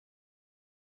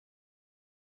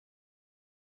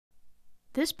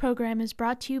This program is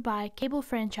brought to you by cable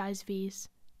franchise fees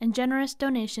and generous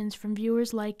donations from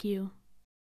viewers like you.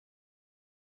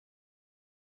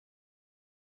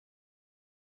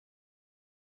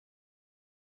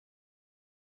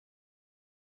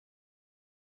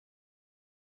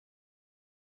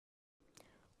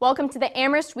 Welcome to the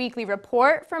Amherst Weekly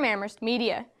Report from Amherst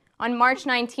Media on March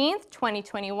 19th,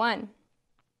 2021.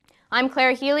 I'm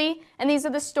Claire Healy, and these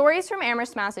are the stories from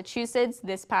Amherst, Massachusetts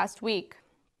this past week.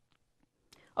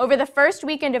 Over the first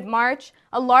weekend of March,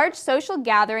 a large social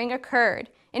gathering occurred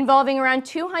involving around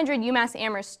 200 UMass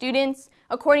Amherst students,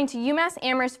 according to UMass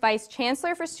Amherst Vice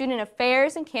Chancellor for Student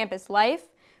Affairs and Campus Life,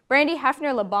 Brandy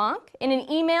Hefner-LeBlanc, in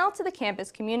an email to the campus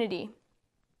community.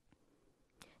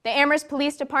 The Amherst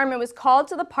Police Department was called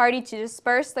to the party to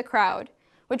disperse the crowd,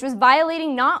 which was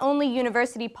violating not only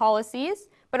university policies,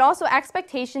 but also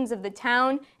expectations of the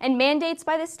town and mandates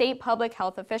by the state public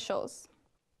health officials.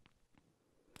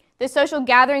 The social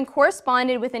gathering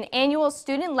corresponded with an annual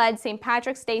student-led St.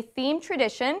 Patrick's Day themed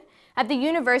tradition at the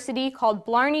university called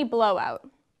Blarney Blowout.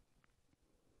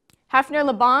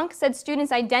 Hefner-LeBlanc said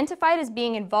students identified as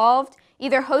being involved,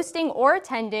 either hosting or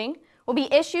attending, will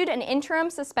be issued an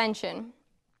interim suspension.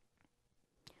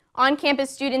 On-campus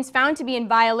students found to be in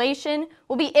violation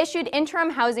will be issued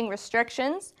interim housing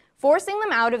restrictions, forcing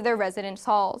them out of their residence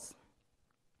halls.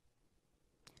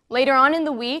 Later on in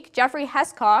the week, Jeffrey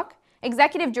Hescock,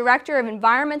 Executive Director of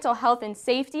Environmental Health and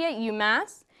Safety at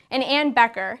UMass, and Ann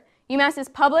Becker, UMass's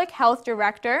Public Health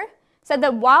Director, said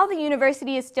that while the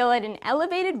university is still at an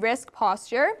elevated risk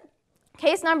posture,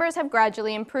 case numbers have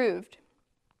gradually improved.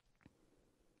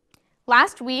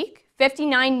 Last week,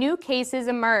 59 new cases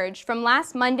emerged from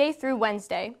last Monday through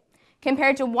Wednesday,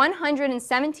 compared to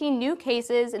 117 new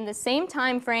cases in the same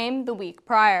time frame the week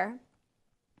prior.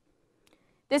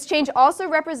 This change also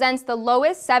represents the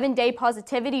lowest 7-day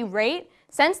positivity rate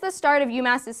since the start of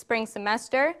UMass's spring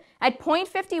semester at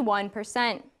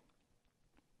 0.51%.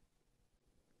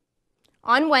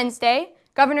 On Wednesday,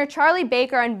 Governor Charlie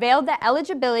Baker unveiled the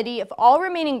eligibility of all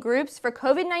remaining groups for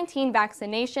COVID-19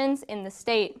 vaccinations in the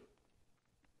state.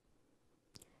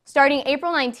 Starting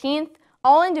April 19th,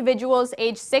 all individuals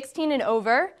aged 16 and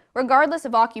over, regardless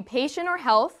of occupation or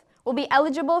health, will be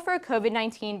eligible for a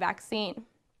COVID-19 vaccine.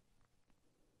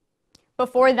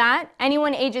 Before that,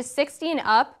 anyone ages 60 and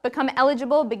up become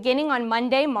eligible beginning on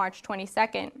Monday, March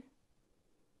 22nd.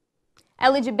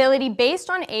 Eligibility based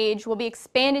on age will be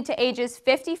expanded to ages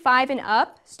 55 and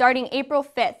up starting April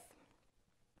 5th.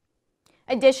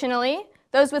 Additionally,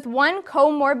 those with one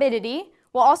comorbidity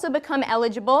will also become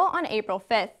eligible on April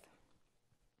 5th.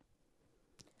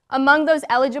 Among those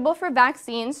eligible for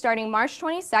vaccines starting March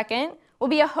 22nd will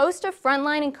be a host of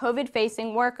frontline and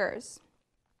COVID-facing workers.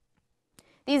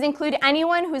 These include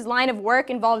anyone whose line of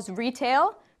work involves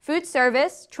retail, food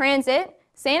service, transit,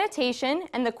 sanitation,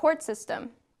 and the court system.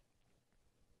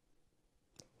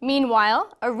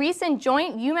 Meanwhile, a recent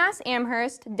joint UMass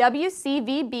Amherst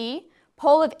WCVB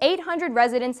poll of 800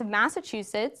 residents of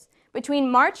Massachusetts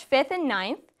between March 5th and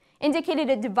 9th indicated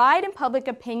a divide in public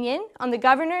opinion on the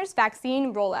governor's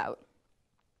vaccine rollout.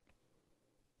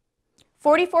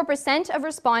 44% of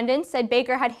respondents said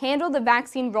Baker had handled the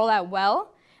vaccine rollout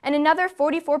well, and another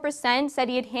 44% said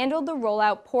he had handled the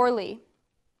rollout poorly.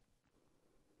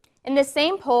 In the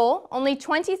same poll, only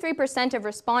 23% of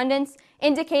respondents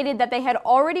indicated that they had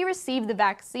already received the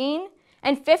vaccine,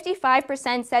 and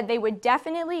 55% said they would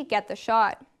definitely get the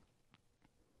shot.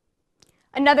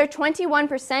 Another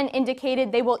 21%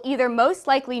 indicated they will either most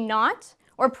likely not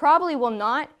or probably will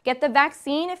not get the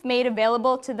vaccine if made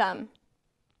available to them.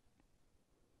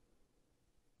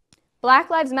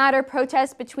 Black Lives Matter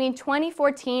protests between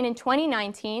 2014 and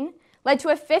 2019 led to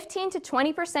a 15 to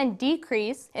 20%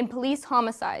 decrease in police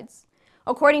homicides,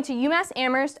 according to UMass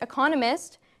Amherst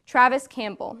economist Travis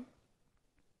Campbell.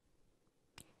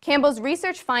 Campbell's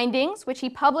research findings, which he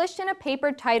published in a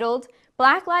paper titled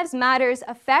Black Lives Matter's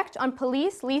Effect on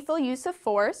Police Lethal Use of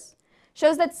Force,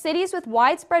 shows that cities with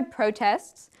widespread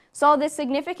protests saw this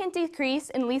significant decrease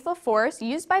in lethal force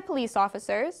used by police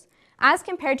officers as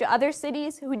compared to other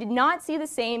cities who did not see the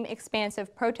same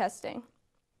expansive protesting.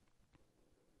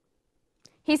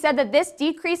 He said that this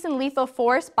decrease in lethal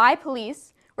force by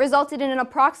police resulted in an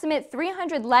approximate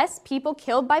 300 less people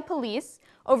killed by police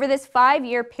over this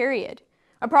 5-year period,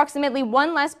 approximately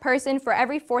one less person for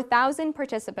every 4,000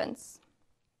 participants.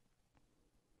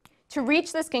 To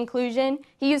reach this conclusion,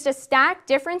 he used a stack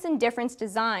difference in difference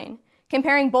design,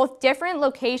 comparing both different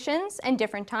locations and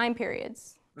different time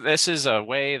periods. This is a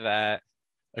way that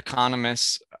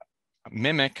economists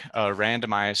mimic a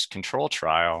randomized control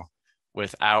trial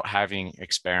without having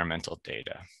experimental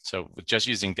data. So with just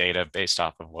using data based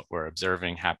off of what we're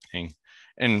observing happening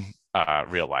in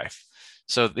real life.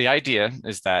 So the idea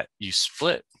is that you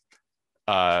split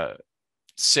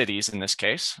cities, in this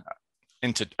case,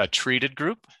 into a treated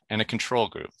group and a control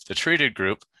group. The treated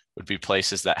group would be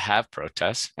places that have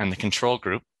protests, and the control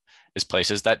group is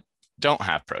places that don't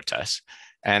have protests.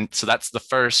 And so that's the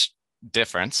first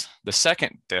difference. The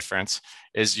second difference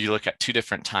is you look at two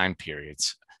different time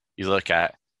periods. You look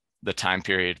at the time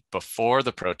period before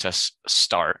the protests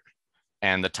start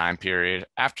and the time period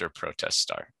after protests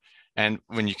start. And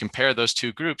when you compare those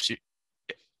two groups,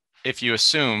 if you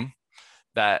assume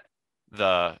that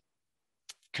the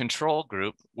control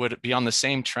group would be on the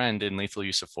same trend in lethal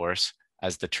use of force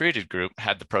as the treated group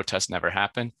had the protest never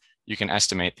happened, you can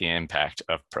estimate the impact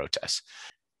of protests.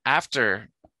 After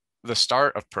the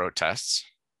start of protests,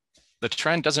 the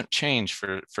trend doesn't change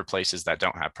for places that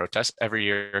don't have protests. Every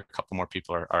year, a couple more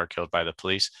people are killed by the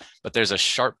police, but there's a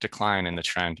sharp decline in the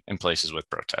trend in places with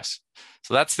protests.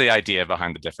 So that's the idea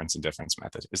behind the difference in difference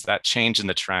method, is that change in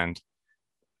the trend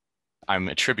I'm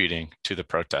attributing to the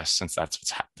protests, since that's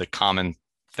what's the common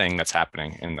thing that's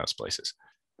happening in those places.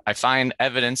 I find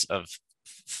evidence of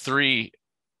three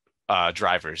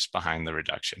drivers behind the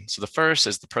reduction. So the first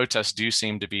is the protests do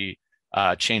seem to be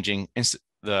changing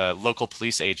the local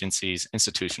police agencies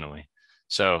institutionally.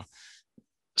 So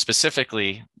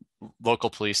specifically,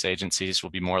 local police agencies will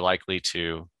be more likely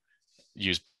to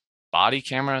use body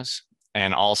cameras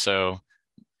and also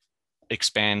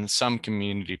expand some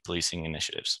community policing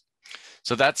initiatives.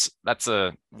 So that's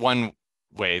one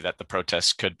way that the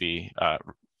protests could be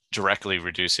directly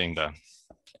reducing the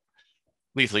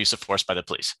lethal use of force by the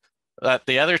police.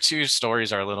 The other two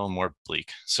stories are a little more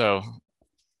bleak. So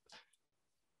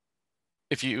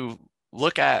if you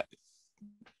look at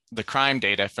the crime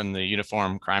data from the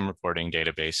Uniform Crime Reporting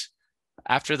Database,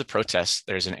 after the protests,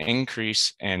 there's an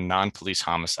increase in non-police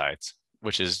homicides,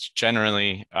 which is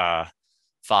generally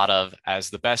thought of as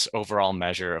the best overall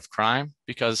measure of crime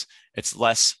because it's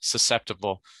less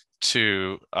susceptible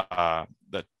to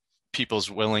the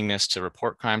people's willingness to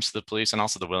report crimes to the police and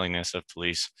also the willingness of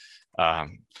police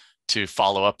to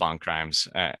follow up on crimes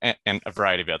and a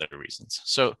variety of other reasons.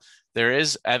 So there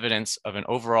is evidence of an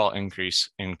overall increase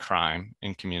in crime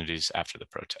in communities after the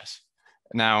protests.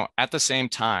 Now, at the same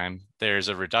time, there's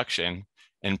a reduction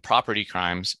in property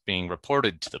crimes being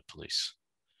reported to the police.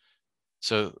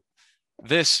 So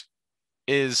this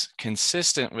is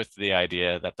consistent with the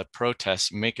idea that the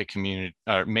protests make a community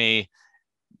or may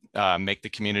make the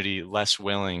community less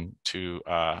willing to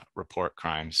report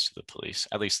crimes to the police,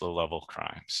 at least low-level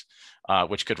crimes,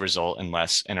 which could result in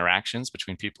less interactions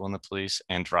between people and the police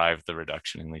and drive the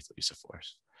reduction in lethal use of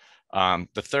force.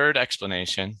 The third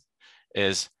explanation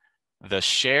is the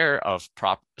share of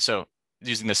so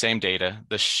using the same data,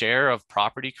 the share of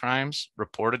property crimes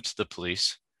reported to the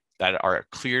police that are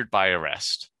cleared by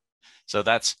arrest. So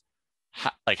that's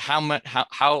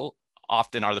how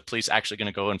often are the police actually going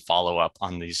to go and follow up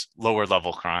on these lower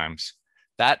level crimes?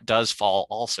 That does fall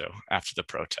also after the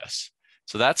protests.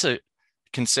 So that's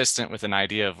consistent with an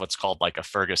idea of what's called like a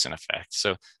Ferguson effect.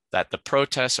 So that the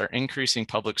protests are increasing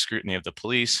public scrutiny of the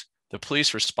police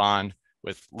respond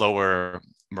with lower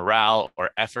morale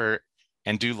or effort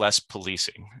and do less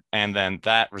policing. And then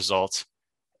that results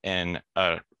in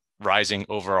a rising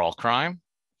overall crime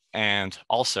and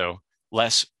also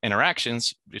less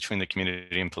interactions between the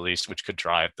community and police, which could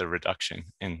drive the reduction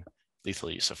in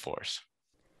lethal use of force.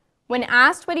 When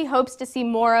asked what he hopes to see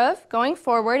more of going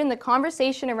forward in the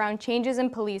conversation around changes in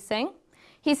policing,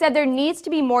 he said there needs to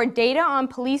be more data on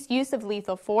police use of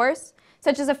lethal force,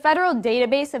 such as a federal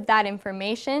database of that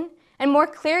information, and more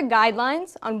clear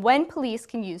guidelines on when police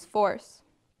can use force.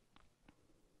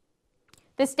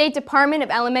 The State Department of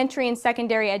Elementary and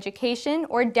Secondary Education,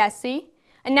 or DESE,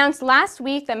 announced last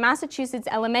week that Massachusetts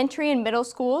elementary and middle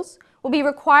schools will be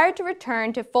required to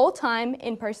return to full-time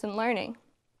in-person learning.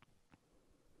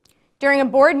 During a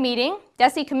board meeting,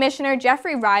 DESE Commissioner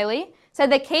Jeffrey Riley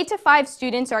said that K-5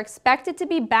 students are expected to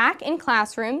be back in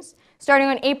classrooms starting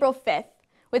on April 5th,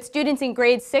 with students in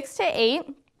grades 6 to 8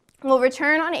 will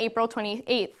return on April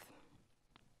 28th.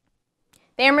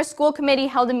 The Amherst School Committee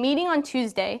held a meeting on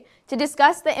Tuesday to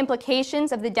discuss the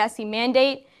implications of the DESE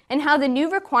mandate and how the new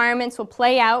requirements will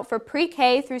play out for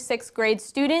pre-K through 6th grade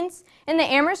students in the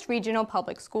Amherst Regional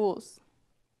Public Schools.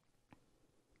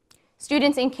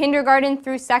 Students in kindergarten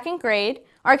through 2nd grade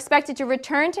are expected to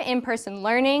return to in-person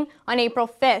learning on April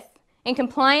 5th in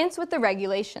compliance with the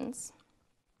regulations.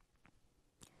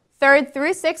 3rd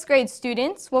through 6th grade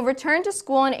students will return to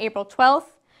school on April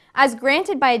 12th, as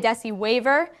granted by a DESE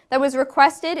waiver that was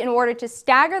requested in order to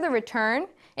stagger the return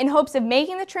in hopes of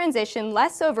making the transition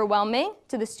less overwhelming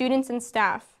to the students and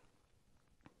staff.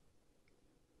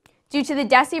 Due to the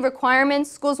DESE requirements,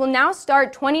 schools will now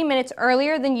start 20 minutes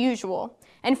earlier than usual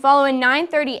and follow a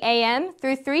 9:30 a.m.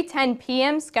 through 3:10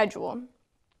 p.m. schedule.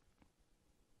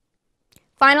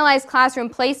 Finalized classroom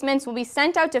placements will be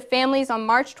sent out to families on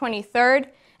March 23rd,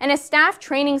 and a staff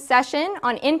training session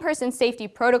on in-person safety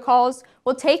protocols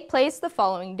will take place the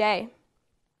following day.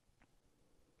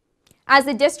 As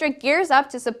the district gears up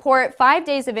to support 5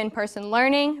 days of in-person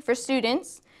learning for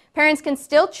students, parents can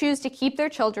still choose to keep their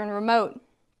children remote.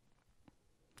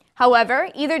 However,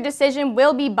 either decision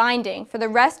will be binding for the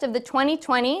rest of the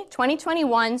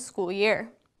 2020-2021 school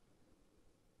year.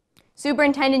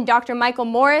 Superintendent Dr. Michael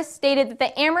Morris stated that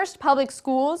the Amherst Public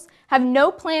Schools have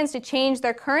no plans to change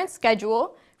their current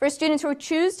schedule for students who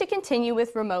choose to continue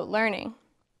with remote learning.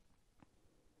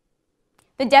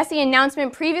 The DESE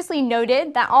announcement previously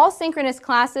noted that all synchronous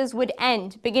classes would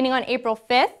end beginning on April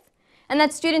 5th, and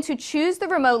that students who choose the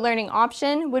remote learning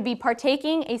option would be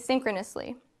partaking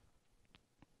asynchronously.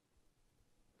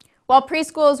 While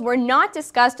preschools were not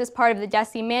discussed as part of the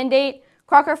DESE mandate,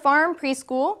 Crocker Farm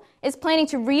Preschool is planning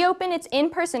to reopen its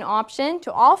in-person option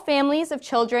to all families of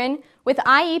children with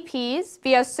IEPs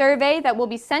via a survey that will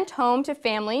be sent home to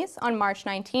families on March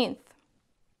 19th.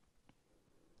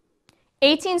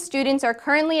 18 students are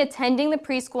currently attending the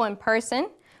preschool in person,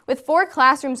 with 4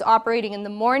 classrooms operating in the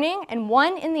morning and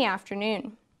 1 in the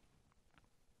afternoon.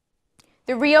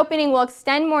 The reopening will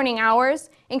extend morning hours,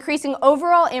 increasing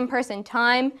overall in-person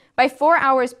time by 4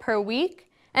 hours per week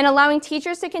and allowing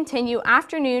teachers to continue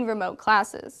afternoon remote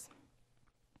classes.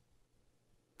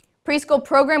 Preschool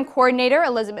Program Coordinator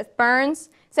Elizabeth Burns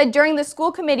said during the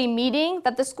school committee meeting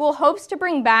that the school hopes to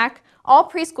bring back all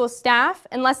preschool staff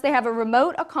unless they have a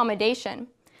remote accommodation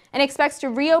and expects to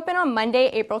reopen on Monday,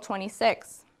 April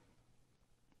 26.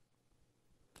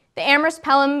 The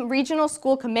Amherst-Pelham Regional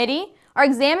School Committee are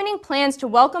examining plans to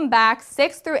welcome back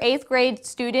 6th through 8th grade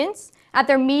students at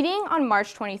their meeting on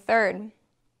March 23rd.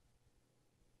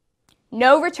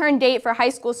 No return date for high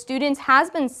school students has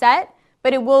been set,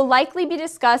 but it will likely be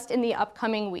discussed in the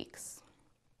upcoming weeks.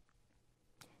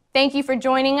 Thank you for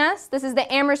joining us. This is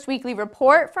the Amherst Weekly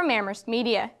Report from Amherst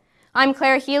Media. I'm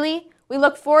Claire Healy. We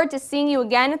look forward to seeing you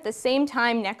again at the same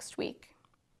time next week.